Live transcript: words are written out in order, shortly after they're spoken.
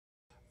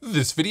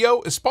This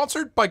video is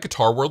sponsored by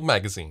Guitar World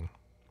Magazine.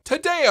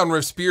 Today on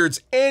Riffs, Beards,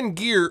 and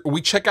Gear,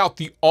 we check out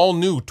the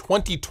all-new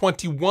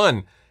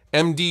 2021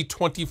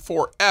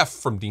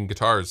 MD24F from Dean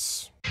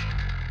Guitars.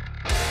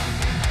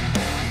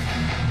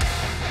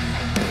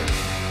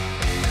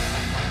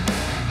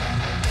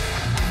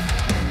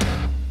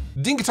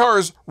 Dean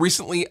Guitars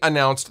recently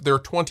announced their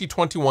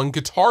 2021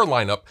 guitar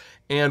lineup,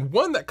 and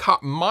one that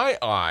caught my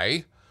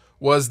eye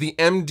was the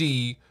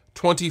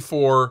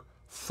MD24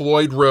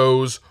 Floyd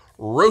Rose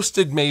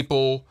Roasted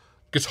Maple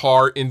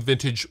guitar in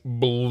vintage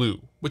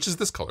blue, which is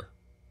this color.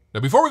 Now,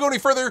 before we go any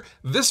further,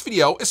 this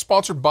video is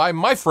sponsored by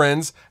my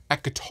friends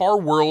at Guitar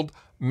World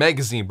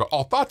Magazine, but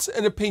all thoughts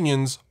and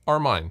opinions are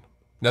mine.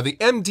 Now, the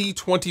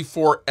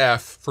MD24F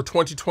for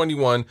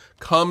 2021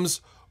 comes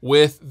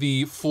with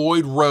the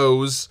Floyd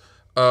Rose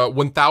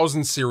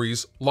 1000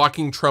 series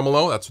locking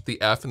tremolo, that's what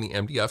the F and the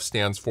MDF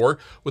stands for,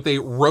 with a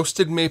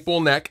roasted maple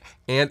neck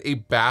and a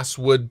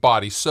basswood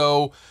body.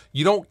 So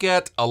you don't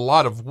get a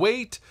lot of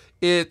weight.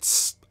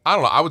 It's, I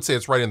don't know, I would say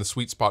it's right in the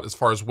sweet spot as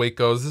far as weight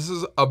goes. This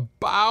is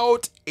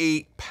about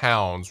 8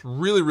 pounds.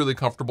 Really, really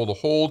comfortable to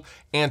hold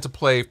and to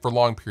play for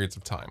long periods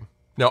of time.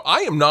 Now, I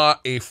am not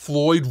a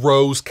Floyd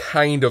Rose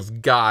kind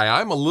of guy.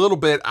 I'm a little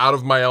bit out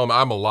of my element.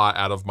 I'm a lot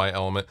out of my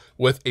element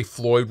with a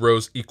Floyd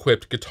Rose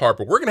equipped guitar,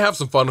 but we're gonna have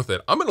some fun with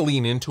it. I'm gonna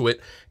lean into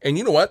it. And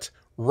you know what?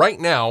 Right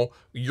now,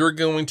 you're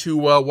going to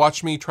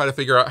watch me try to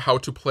figure out how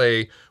to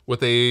play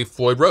with a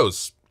Floyd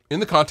Rose in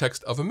the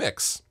context of a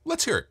mix.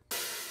 Let's hear it.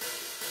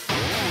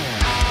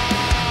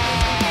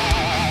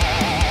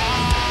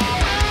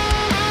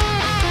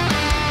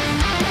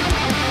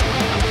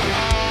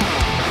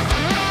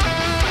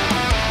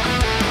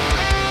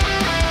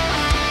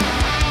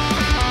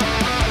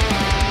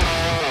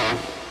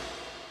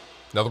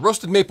 Now, the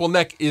roasted maple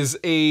neck is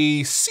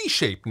a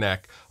C-shaped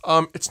neck.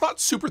 It's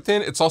not super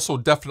thin. It's also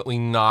definitely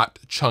not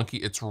chunky.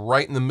 It's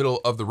right in the middle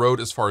of the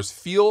road as far as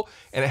feel,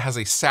 and it has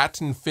a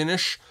satin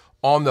finish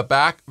on the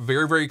back.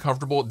 Very, very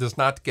comfortable. It does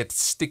not get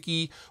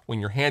sticky when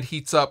your hand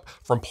heats up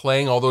from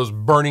playing all those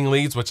burning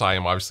leads, which I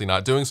am obviously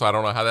not doing, so I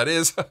don't know how that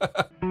is.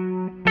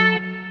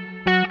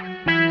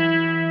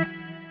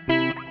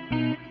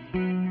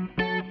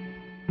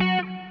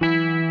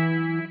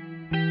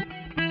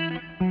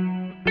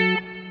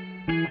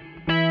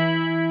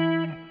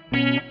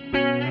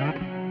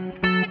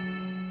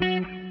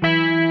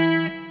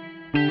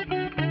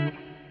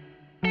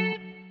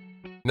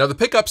 Now, the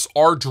pickups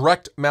are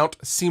direct mount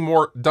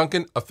Seymour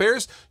Duncan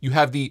affairs. You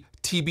have the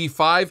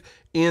TB5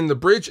 in the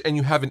bridge and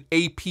you have an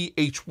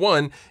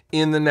APH1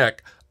 in the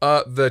neck.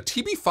 The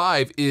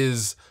TB5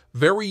 is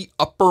very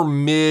upper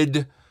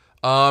mid,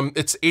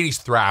 it's 80s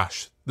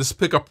thrash. This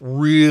pickup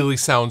really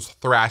sounds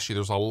thrashy.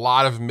 There's a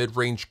lot of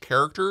mid-range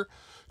character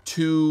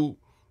to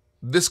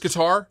this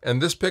guitar,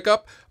 and this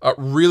pickup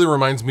really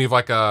reminds me of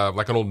like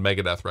an old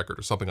Megadeth record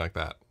or something like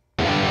that.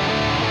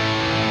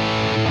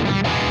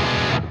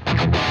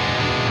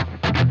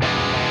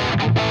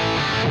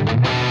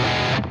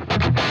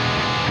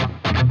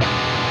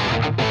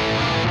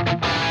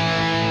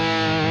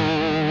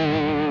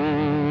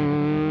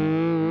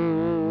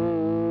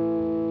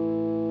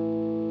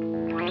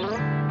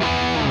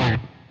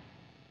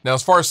 Now,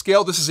 as far as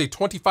scale, this is a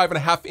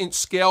 25.5-inch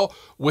scale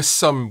with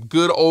some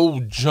good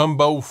old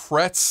jumbo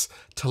frets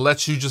to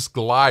let you just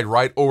glide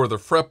right over the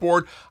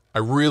fretboard. I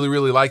really,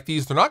 really like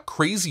these. They're not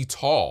crazy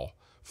tall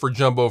for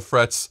jumbo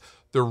frets.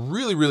 They're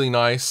really, really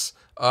nice.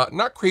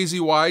 Not crazy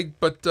wide,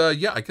 but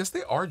yeah, I guess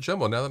they are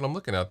jumbo now that I'm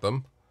looking at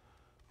them.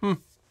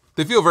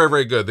 They feel very,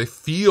 very good. They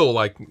feel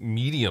like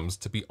mediums,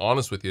 to be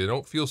honest with you. They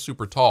don't feel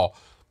super tall.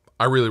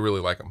 I really,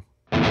 really like them.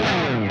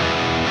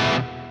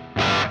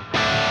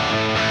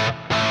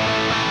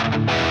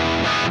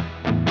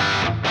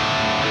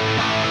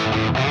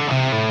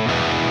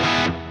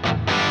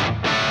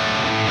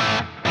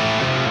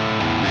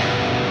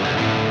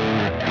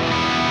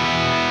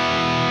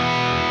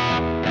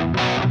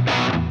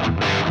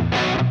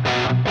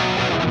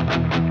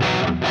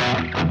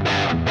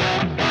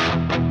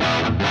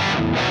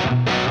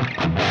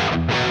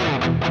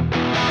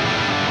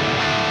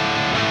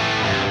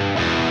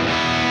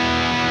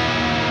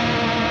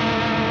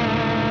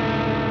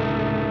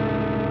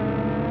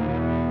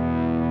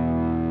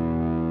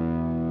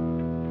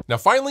 Now,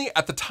 finally,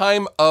 at the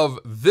time of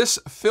this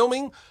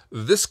filming,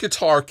 this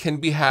guitar can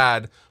be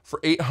had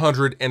for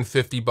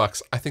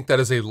 $850. I think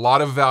that is a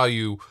lot of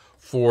value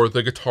for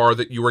the guitar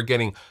that you are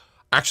getting.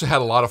 I actually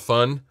had a lot of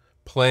fun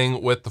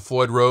playing with the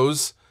Floyd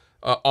Rose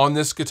on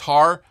this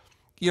guitar.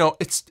 You know,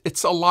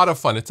 it's a lot of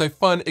fun. It's a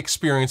fun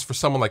experience for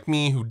someone like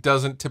me who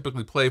doesn't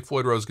typically play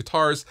Floyd Rose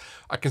guitars.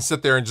 I can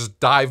sit there and just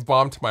dive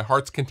bomb to my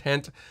heart's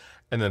content,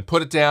 and then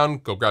put it down,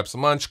 go grab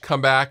some lunch,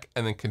 come back,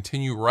 and then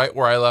continue right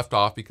where I left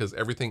off because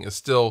everything is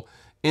still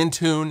in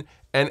tune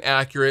and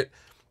accurate.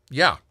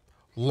 Yeah,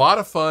 a lot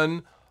of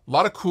fun, a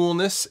lot of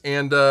coolness,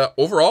 and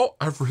overall,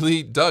 I've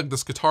really dug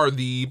this guitar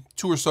the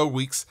 2 or so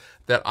weeks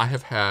that I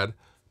have had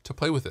to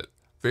play with it.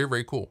 Very,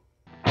 very cool.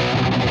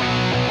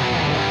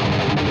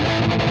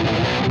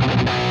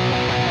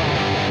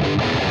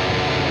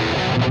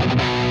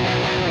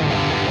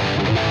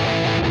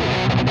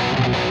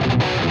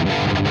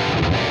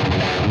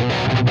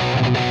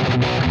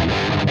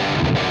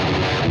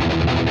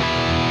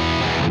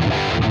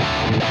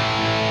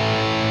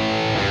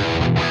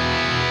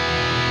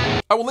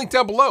 I will link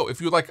down below if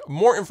you'd like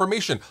more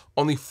information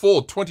on the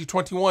full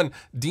 2021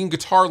 Dean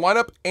guitar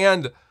lineup.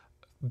 And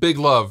big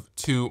love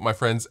to my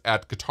friends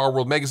at Guitar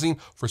World Magazine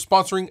for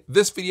sponsoring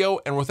this video.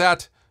 And with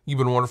that, you've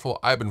been wonderful.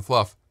 I've been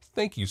Fluff.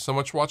 Thank you so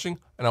much for watching,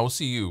 and I will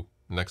see you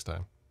next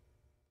time.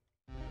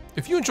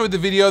 If you enjoyed the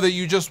video that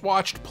you just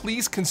watched,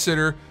 please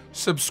consider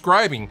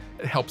subscribing.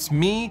 It helps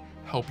me,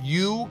 help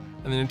you,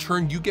 and then in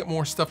turn you get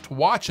more stuff to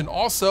watch. And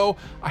also,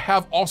 I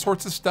have all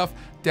sorts of stuff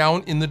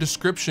down in the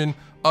description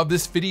of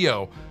this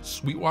video.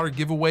 Sweetwater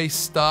giveaway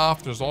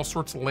stuff, there's all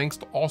sorts of links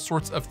to all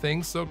sorts of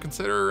things, so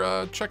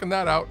consider checking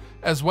that out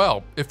as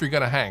well if you're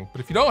gonna hang.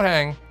 But if you don't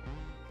hang,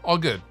 all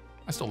good.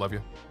 I still love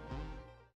you.